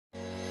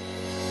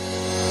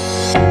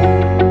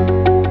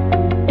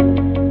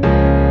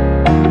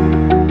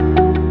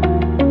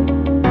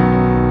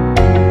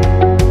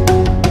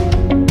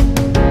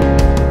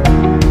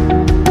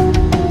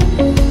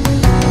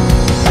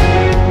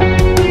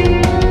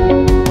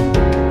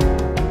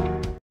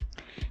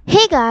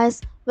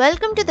Guys,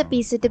 welcome to the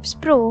PC Tips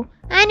Pro,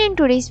 and in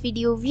today's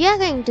video we are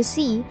going to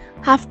see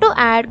how to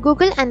add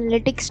Google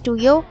Analytics to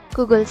your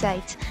Google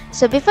Sites.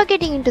 So before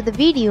getting into the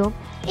video,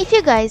 if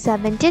you guys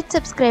haven't yet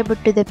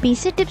subscribed to the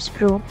PC Tips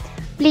Pro,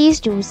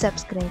 please do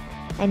subscribe.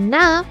 And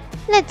now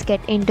let's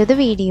get into the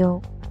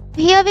video.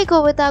 Here we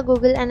go with our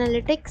Google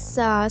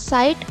Analytics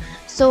site.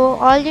 So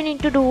all you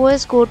need to do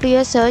is go to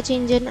your search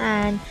engine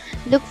and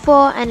look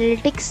for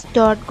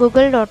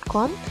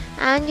analytics.google.com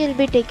and you'll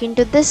be taken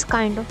to this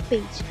kind of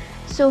page.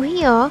 So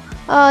here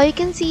you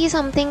can see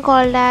something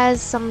called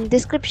as some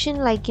description,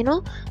 like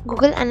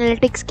Google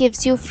Analytics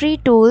gives you free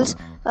tools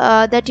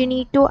that you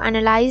need to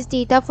analyze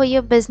data for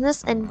your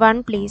business in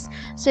one place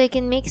so you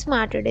can make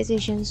smarter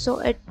decisions. So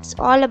it's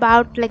all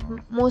about, like,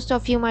 most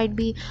of you might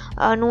be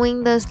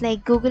knowing this,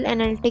 like Google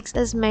Analytics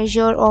is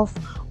measure of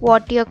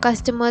what your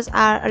customers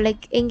are,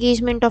 like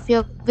engagement of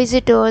your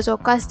visitors or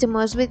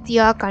customers with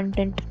your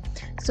content.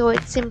 So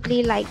it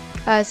simply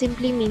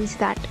means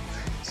that.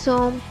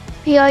 So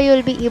here you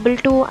will be able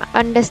to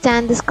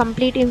understand this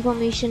complete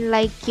information,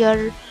 like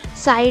your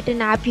site and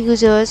app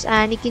users,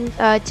 and you can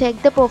check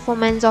the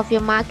performance of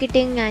your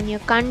marketing and your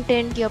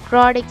content, your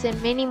products,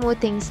 and many more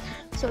things.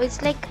 So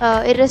it's like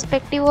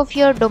irrespective of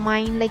your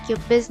domain, like your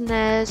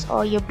business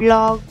or your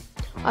blog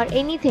or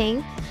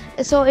anything,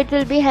 so it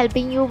will be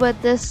helping you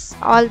with this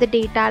all the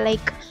data,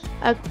 like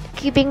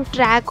keeping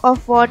track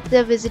of what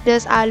the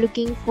visitors are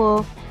looking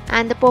for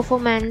and the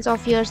performance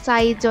of your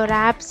sites or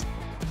apps.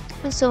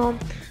 So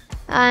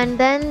and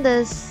then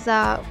this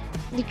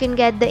you can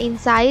get the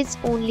insights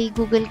only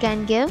Google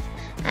can give,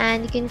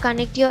 and you can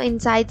connect your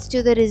insights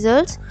to the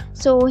results.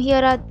 So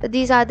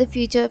these are the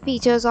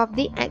features of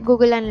the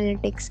Google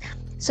Analytics.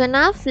 So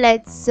now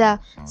let's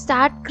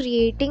start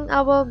creating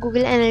our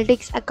Google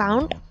Analytics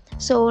account.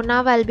 So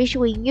now I'll be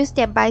showing you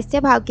step by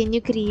step how can you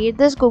create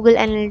this Google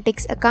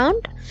Analytics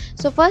account.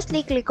 So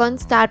firstly, click on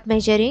start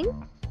measuring,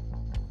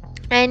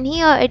 and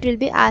here it will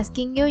be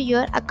asking you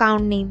your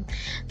account name.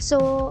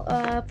 So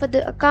for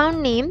the account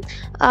name,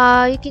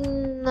 you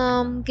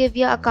can give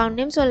your account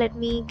name. So let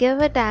me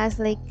give it as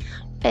like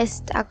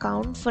test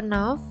account for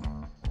now.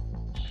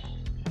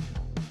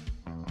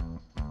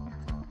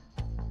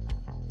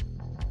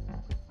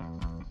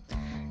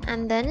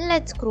 And then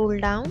let's scroll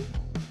down,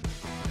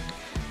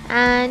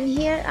 and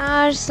here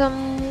are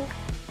some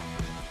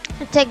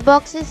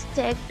checkboxes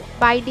checked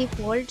by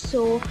default,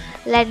 so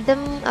let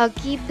them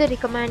keep the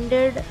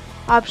recommended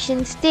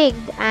options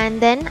ticked, and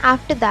then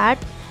after that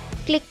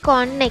click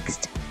on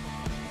next.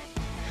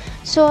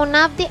 So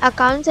now the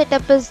account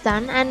setup is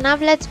done, and now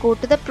let's go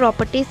to the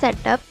property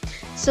setup.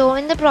 So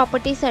in the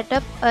property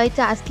setup, it's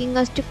asking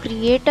us to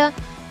create a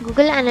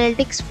Google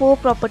Analytics 4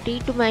 property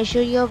to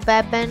measure your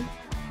web and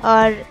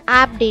or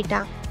app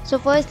data. So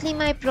firstly,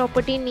 my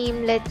property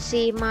name, let's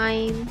say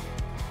my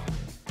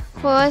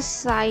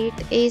first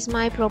site is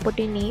my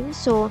property name,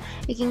 so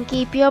you can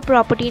keep your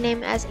property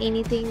name as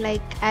anything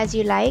like as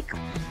you like.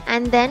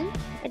 And then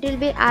it will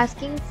be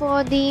asking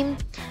for the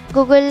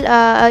Google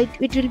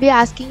it will be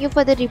asking you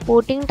for the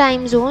reporting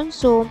time zone.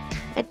 So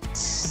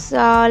it's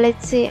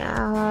let's say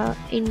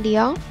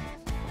India.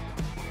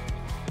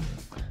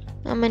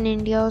 I'm in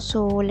India,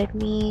 so let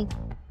me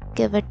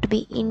give it to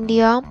be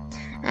India.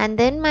 And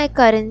then my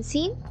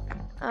currency,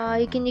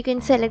 you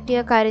can select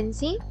your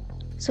currency.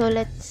 So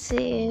let's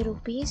say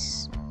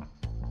rupees.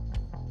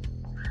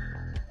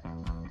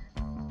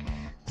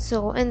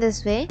 So in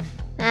this way,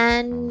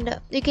 and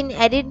you can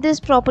edit this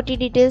property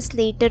details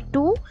later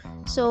too.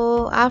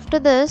 So after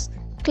this,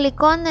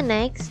 click on the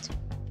next,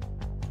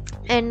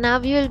 and now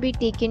you will be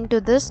taken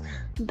to this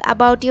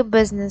about your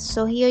business.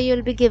 So here you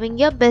will be giving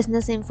your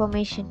business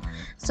information.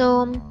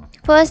 So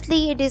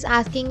firstly, it is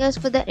asking us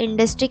for the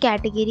industry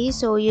category.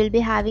 So you'll be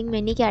having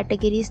many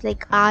categories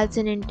like arts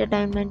and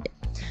entertainment,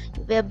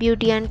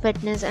 beauty and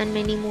fitness, and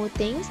many more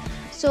things.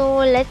 So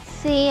let's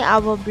say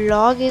our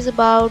blog is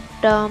about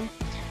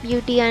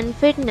beauty and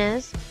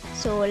fitness,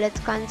 so let's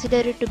consider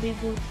it to be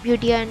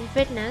beauty and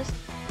fitness.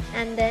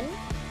 And then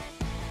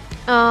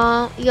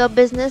your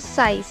business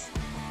size,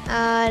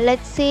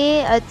 let's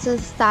say it's a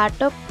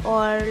startup,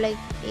 or like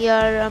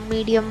you're a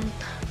medium,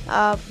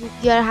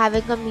 you're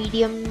having a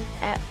medium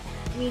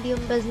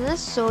business,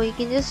 so you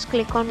can just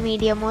click on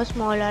medium or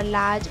small or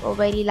large or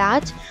very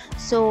large.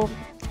 So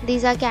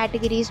these are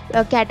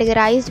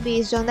categorized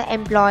based on the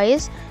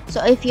employees.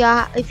 So if you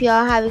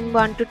are having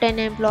 1 to 10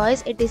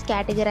 employees, it is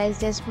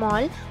categorized as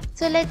small.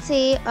 So let's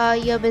say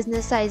your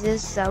business size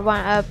is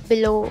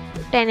below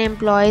 10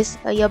 employees,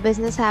 your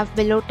business have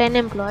below 10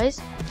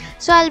 employees,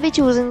 so I'll be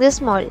choosing the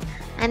small.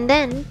 And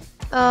then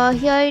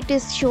here it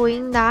is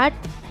showing that.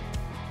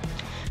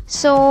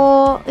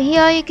 So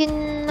here you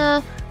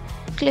can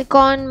click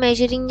on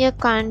measuring your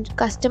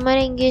customer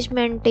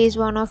engagement is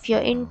one of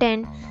your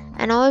intent,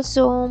 and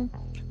also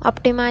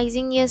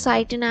optimizing your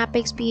site and app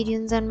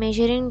experience and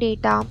measuring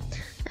data,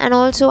 and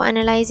also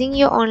analyzing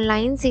your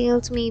online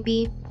sales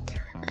maybe,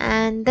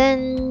 and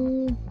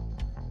then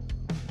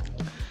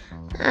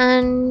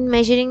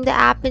measuring the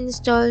app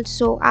install.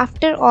 So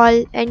after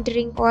all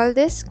entering all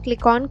this,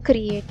 click on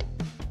create.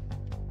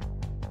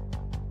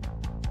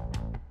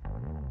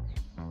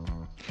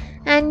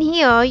 and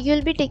here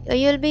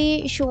you'll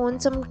be shown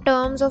some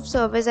terms of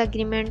service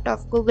agreement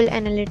of Google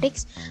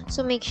Analytics.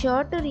 So make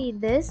sure to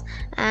read this,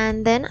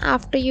 and then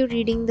after you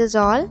reading this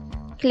all,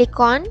 click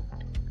on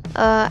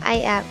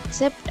I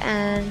accept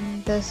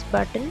and this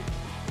button,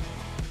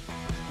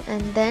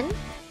 and then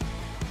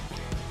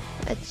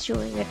it's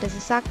showing it as a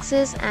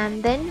success.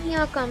 And then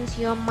here comes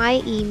your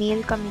my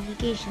email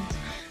communications.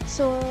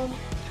 So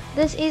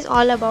this is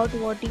all about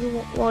what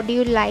do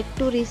you like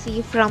to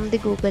receive from the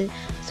Google.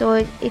 So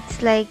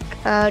it's like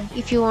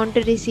if you want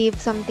to receive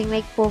something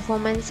like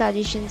performance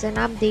suggestions and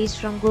updates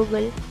from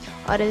Google,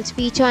 or else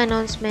feature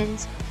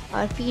announcements,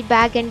 or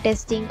feedback and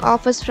testing,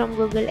 offers from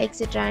Google,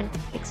 etc and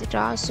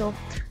etc. So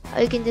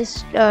you can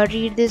just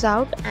read this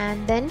out,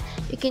 and then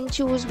you can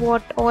choose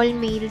what all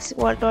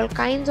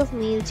kinds of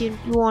mails you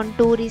want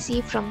to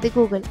receive from the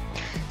Google.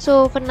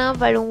 So for now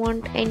I don't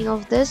want any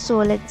of this, so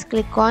let's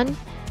click on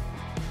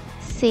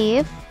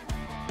save.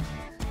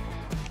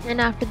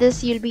 And after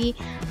this you'll be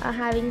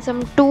having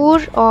some tour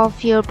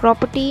of your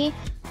property.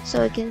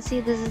 So you can see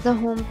this is the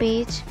home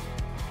page,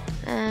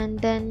 and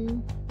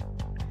then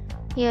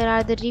here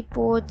are the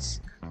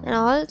reports and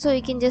all. So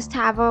you can just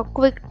have a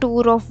quick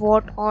tour of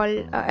what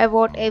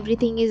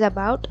everything is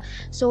about.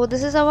 So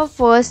this is our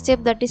first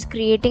step, that is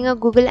creating a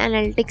Google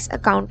Analytics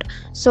account.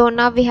 So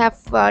now we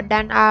have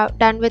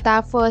done with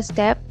our first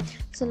step.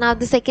 So now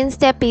the second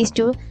step is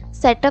to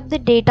set up the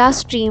data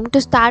stream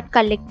to start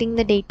collecting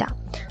the data.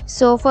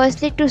 So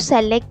firstly, to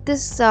select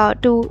this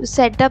to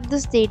set up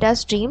this data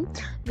stream,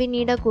 we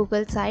need a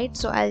Google site.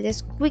 So I'll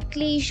just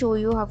quickly show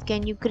you how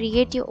can you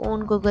create your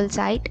own Google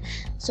site.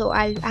 So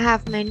I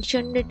have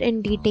mentioned it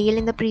in detail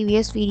in the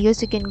previous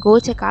videos. You can go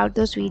check out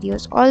those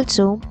videos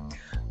also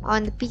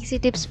on the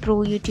PC Tips Pro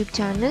YouTube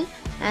channel.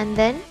 And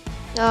then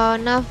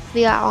now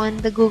we are on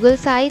the Google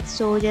site,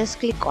 so just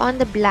click on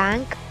the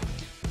blank.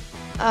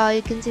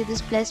 You can see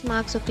this plus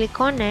mark, so click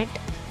on it,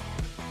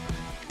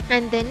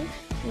 and then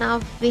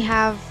now we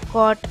have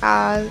got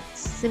our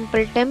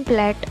simple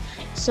template.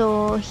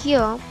 So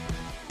here,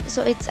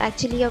 so it's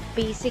actually a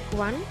basic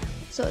one,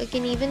 so you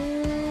can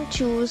even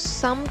choose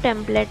some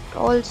template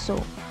also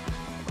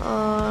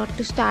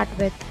to start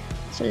with.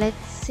 So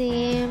let's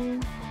say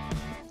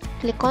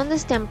click on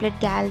this template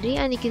gallery,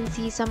 and you can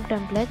see some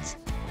templates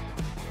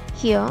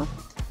here.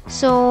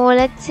 So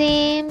let's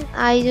say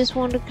I just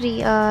want to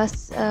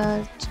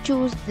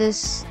choose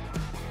this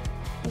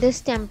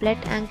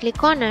template and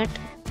click on it.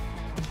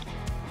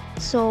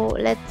 So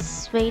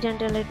let's wait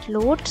until it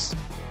loads,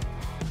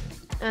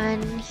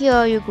 and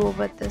here you go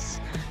with this.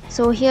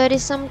 So here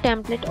is some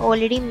template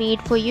already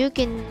made for you. You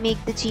can make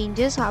the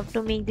changes, how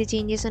to make the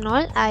changes and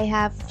all I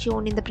have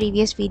shown in the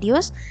previous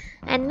videos.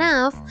 And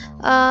now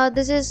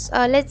this is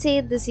let's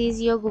say this is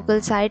your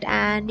Google site,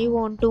 and you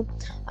want to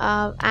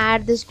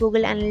add this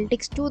Google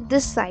Analytics to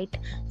this site.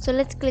 So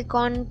let's click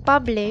on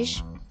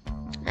publish,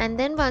 and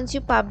then once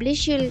you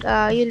publish,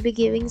 you'll be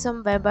giving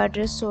some web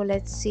address. So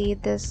let's say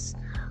this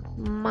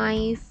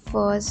my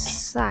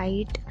first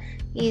site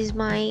is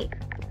my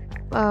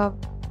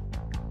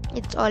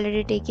it's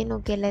already taken.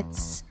 Okay,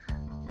 let's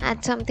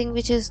add something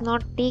which is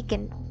not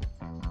taken.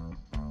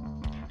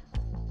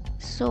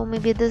 So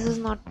maybe this is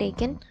not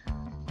taken,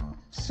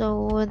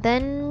 so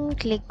then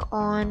click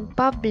on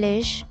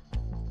publish.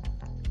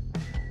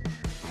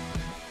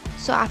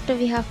 So after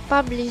we have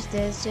published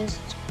this, just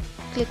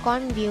click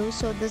on view.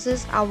 So this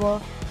is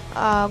our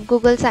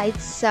Google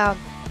Sites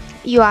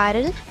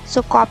URL.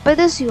 So copy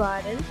this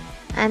URL,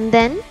 and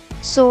then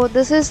so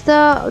this is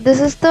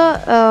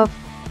the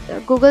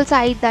Google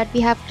site that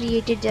we have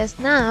created just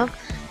now.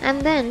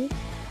 And then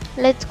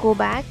let's go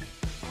back.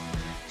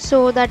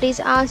 So that is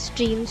our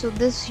stream. So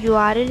this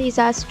URL is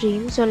our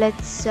stream. So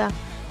let's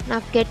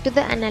now get to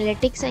the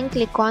analytics and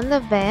click on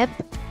the web,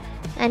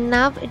 and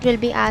now it will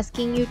be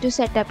asking you to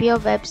set up your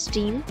web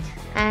stream.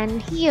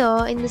 And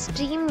here in the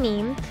stream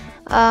name,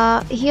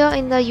 here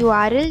in the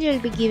URL,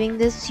 you'll be giving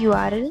this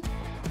URL.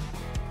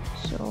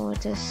 So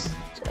just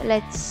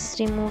let's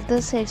remove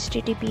this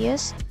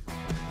HTTPS.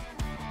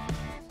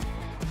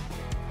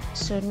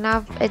 So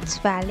now it's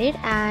valid.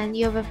 And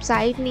your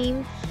website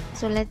name,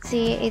 so let's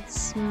say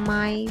it's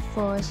my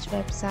first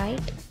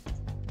website.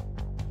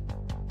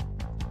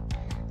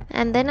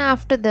 And then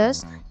after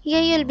this,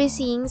 here you'll be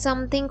seeing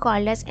something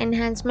called as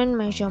enhancement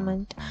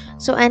measurement.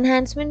 So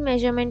enhancement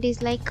measurement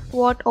is like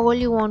what all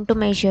you want to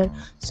measure.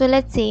 So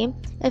let's say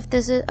if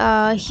this is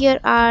here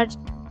are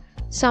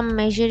some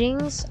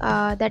measurings,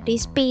 that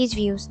is page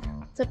views.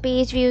 So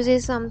page views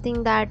is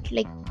something that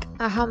like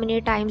how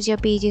many times your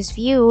page is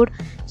viewed,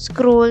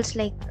 scrolls,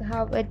 like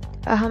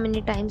how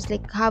many times,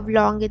 like how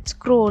long it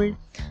scrolled,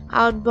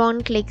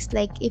 outbound clicks,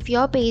 like if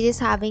your page is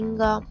having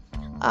a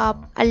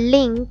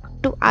link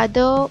to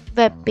other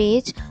web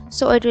page,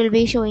 so it will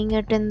be showing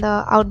it in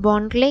the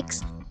outbound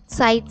clicks,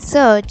 site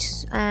search,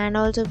 and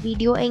also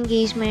video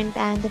engagement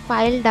and the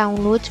file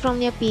downloads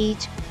from your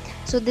page.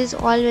 So this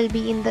all will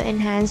be in the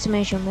enhanced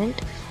measurement.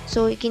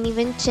 So you can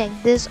even check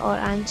this or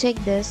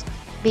uncheck this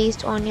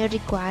based on your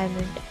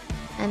requirement.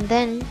 And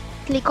then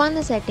click on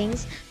the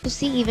settings to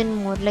see even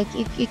more. Like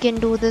you can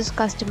do this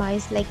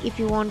customize, like if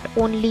you want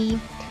only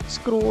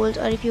scrolls,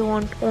 or if you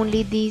want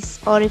only these,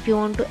 or if you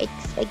want to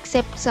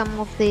accept some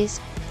of this,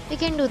 you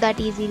can do that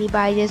easily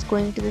by just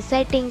going to the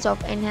settings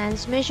of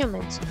enhanced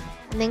measurements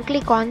and then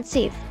click on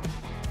save.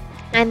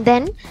 And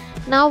then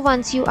now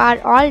once you are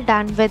all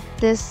done with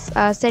this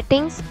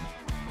settings,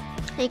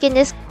 you can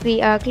just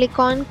click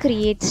on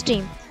create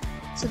stream,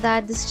 so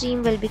that the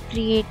stream will be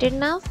created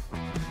now.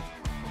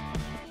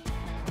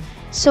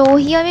 So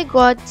here we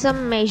got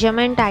some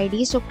measurement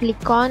ID, so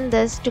click on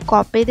this to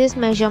copy this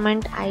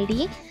measurement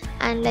ID,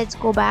 and let's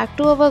go back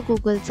to our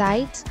Google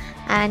Sites.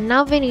 And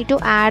now we need to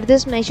add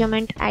this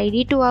measurement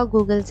ID to our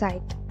Google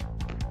site.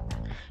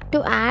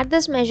 To add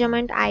this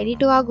measurement ID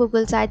to our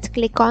Google Sites,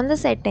 click on the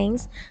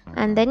settings,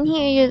 and then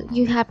here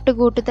you have to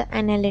go to the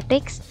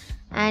analytics,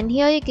 and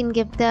here you can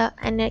give the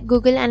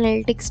Google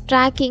Analytics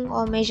tracking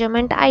or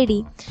measurement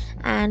ID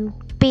and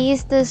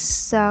paste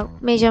this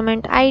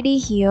measurement ID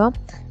here,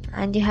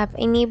 and you have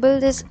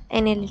enabled this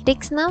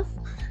analytics now.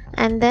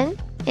 And then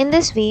in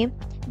this way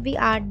we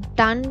are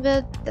done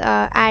with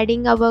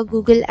adding our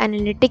Google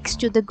Analytics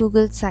to the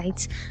Google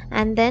Sites.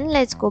 And then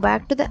let's go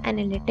back to the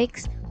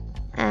analytics,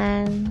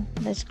 and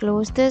let's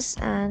close this,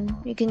 and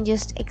you can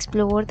just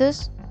explore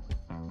this.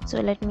 So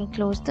let me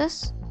close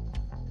this.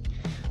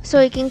 So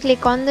you can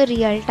click on the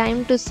real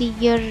time to see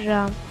your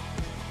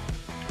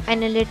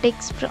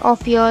analytics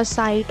of your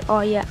site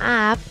or your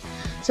app.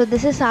 So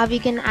this is how you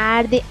can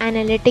add the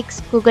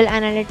analytics, Google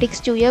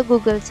Analytics, to your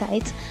Google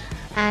Sites.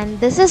 And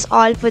this is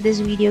all for this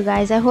video,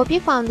 guys. I hope you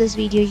found this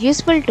video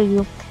useful to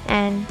you,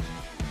 and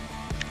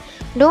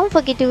don't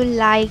forget to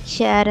like,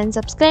 share and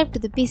subscribe to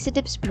the PC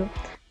Tips Pro.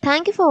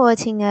 Thank you for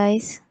watching,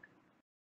 guys.